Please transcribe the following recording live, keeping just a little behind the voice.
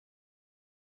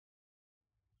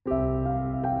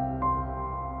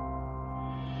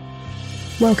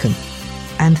Welcome,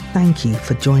 and thank you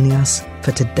for joining us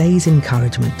for today's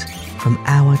encouragement from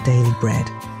Our Daily Bread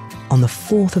on the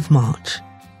 4th of March,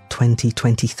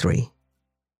 2023.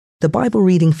 The Bible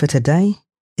reading for today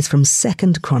is from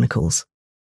 2 Chronicles,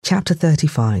 chapter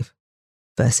 35,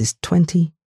 verses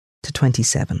 20 to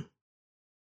 27.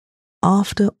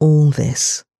 After all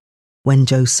this, when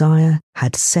Josiah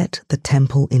had set the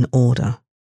temple in order,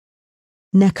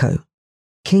 Necho,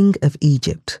 king of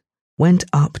Egypt, went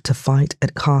up to fight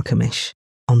at Carchemish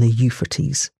on the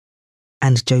Euphrates,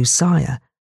 and Josiah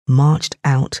marched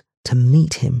out to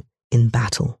meet him in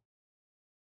battle.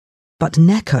 But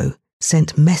Necho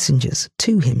sent messengers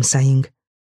to him, saying,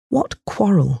 "What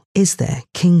quarrel is there,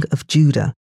 king of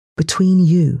Judah, between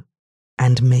you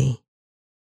and me?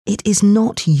 It is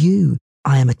not you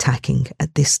I am attacking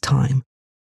at this time,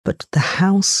 but the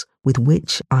house with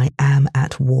which I am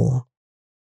at war.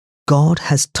 God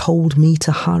has told me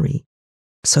to hurry,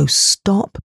 so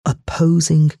stop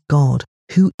opposing God,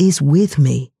 who is with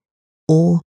me,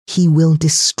 or he will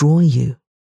destroy you."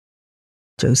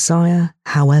 Josiah,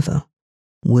 however,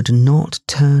 would not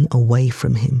turn away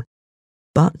from him,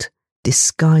 but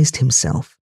disguised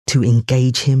himself to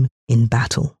engage him in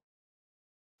battle.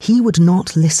 He would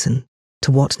not listen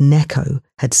to what Necho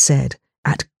had said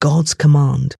at God's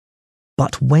command,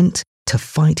 but went to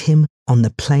fight him on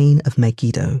the plain of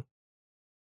Megiddo.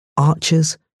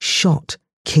 Archers shot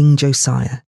King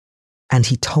Josiah, and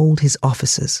he told his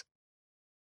officers,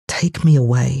 "Take me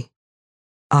away.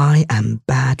 I am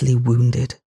badly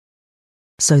wounded."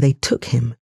 So they took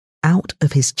him out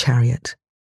of his chariot,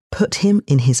 put him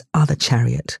in his other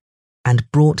chariot, and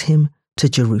brought him to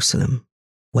Jerusalem,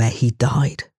 where he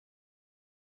died.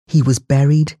 He was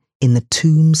buried in the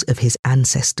tombs of his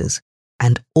ancestors,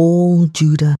 and all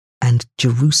Judah and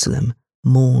Jerusalem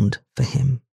mourned for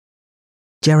him.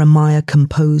 Jeremiah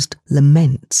composed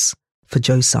laments for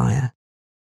Josiah,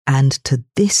 and to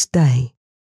this day,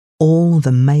 all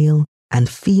the male and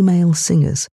female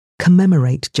singers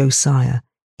commemorate Josiah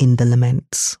in the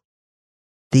laments.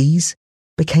 These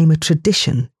became a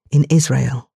tradition in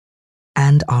Israel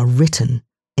and are written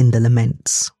in the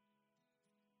laments.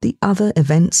 The other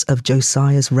events of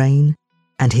Josiah's reign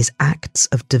and his acts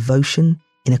of devotion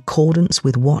in accordance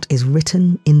with what is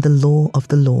written in the law of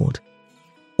the Lord,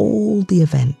 all the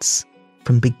events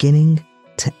from beginning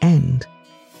to end,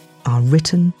 are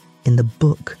written in the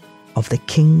book of the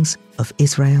kings of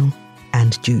Israel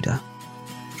and Judah.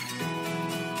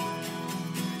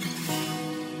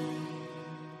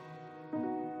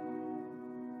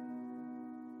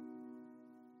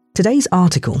 Today's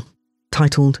article,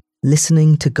 titled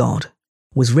 "Listening to God,"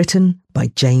 was written by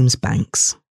James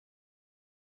Banks.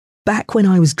 Back when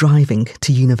I was driving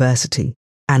to university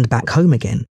and back home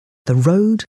again, the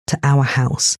road to our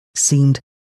house seemed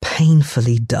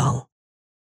painfully dull.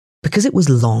 Because it was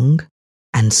long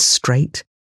and straight,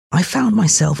 I found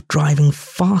myself driving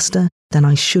faster than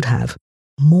I should have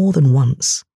more than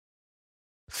once.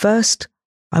 First,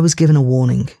 I was given a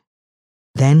warning.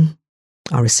 Then,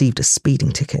 I received a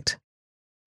speeding ticket.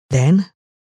 Then,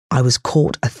 I was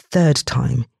caught a third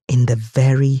time in the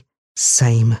very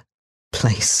same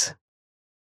place.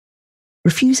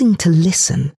 Refusing to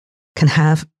listen can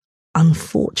have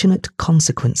unfortunate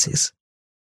consequences.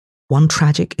 One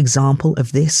tragic example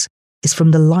of this is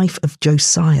from the life of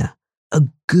Josiah, a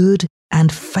good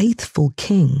and faithful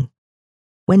king.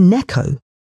 When Necho,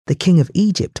 the king of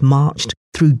Egypt, marched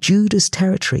through Judah's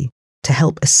territory to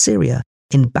help Assyria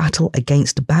in battle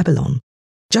against Babylon,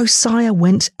 Josiah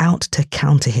went out to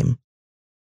counter him.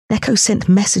 Necho sent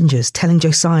messengers telling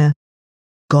Josiah,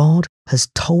 "God has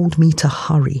told me to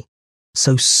hurry,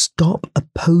 so stop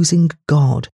opposing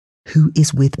God, who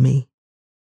is with me."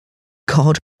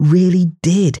 God really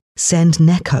did send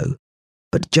Necho,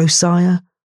 but Josiah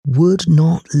would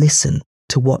not listen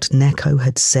to what Necho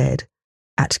had said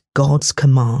at God's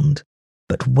command,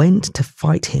 but went to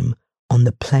fight him on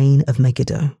the plain of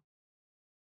Megiddo.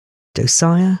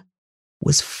 Josiah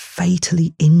was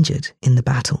fatally injured in the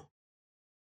battle,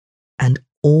 and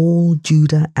all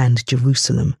Judah and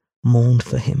Jerusalem mourned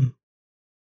for him.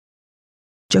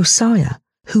 Josiah,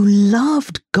 who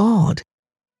loved God,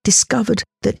 discovered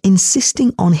that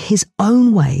insisting on his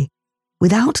own way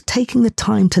without taking the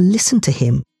time to listen to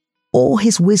him or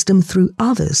his wisdom through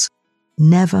others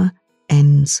never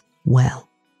ends well.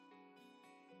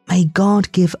 May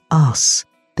God give us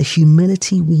the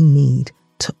humility we need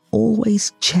to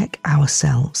always check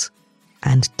ourselves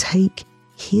and take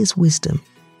his wisdom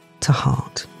to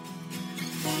heart.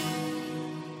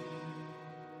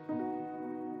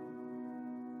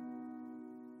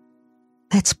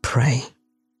 Let's pray.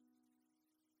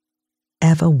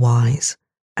 Ever wise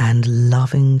and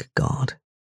loving God.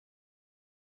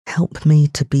 Help me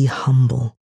to be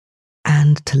humble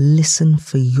and to listen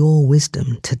for your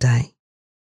wisdom today.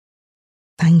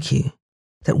 Thank you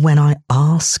that when I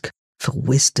ask for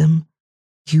wisdom,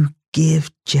 you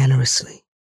give generously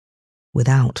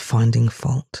without finding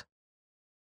fault.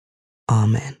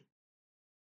 Amen.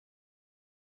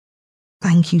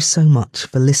 Thank you so much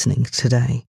for listening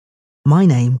today. My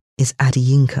name is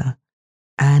Adiyinka,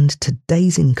 and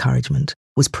today's encouragement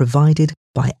was provided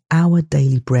by Our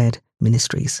Daily Bread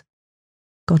Ministries.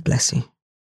 God bless you.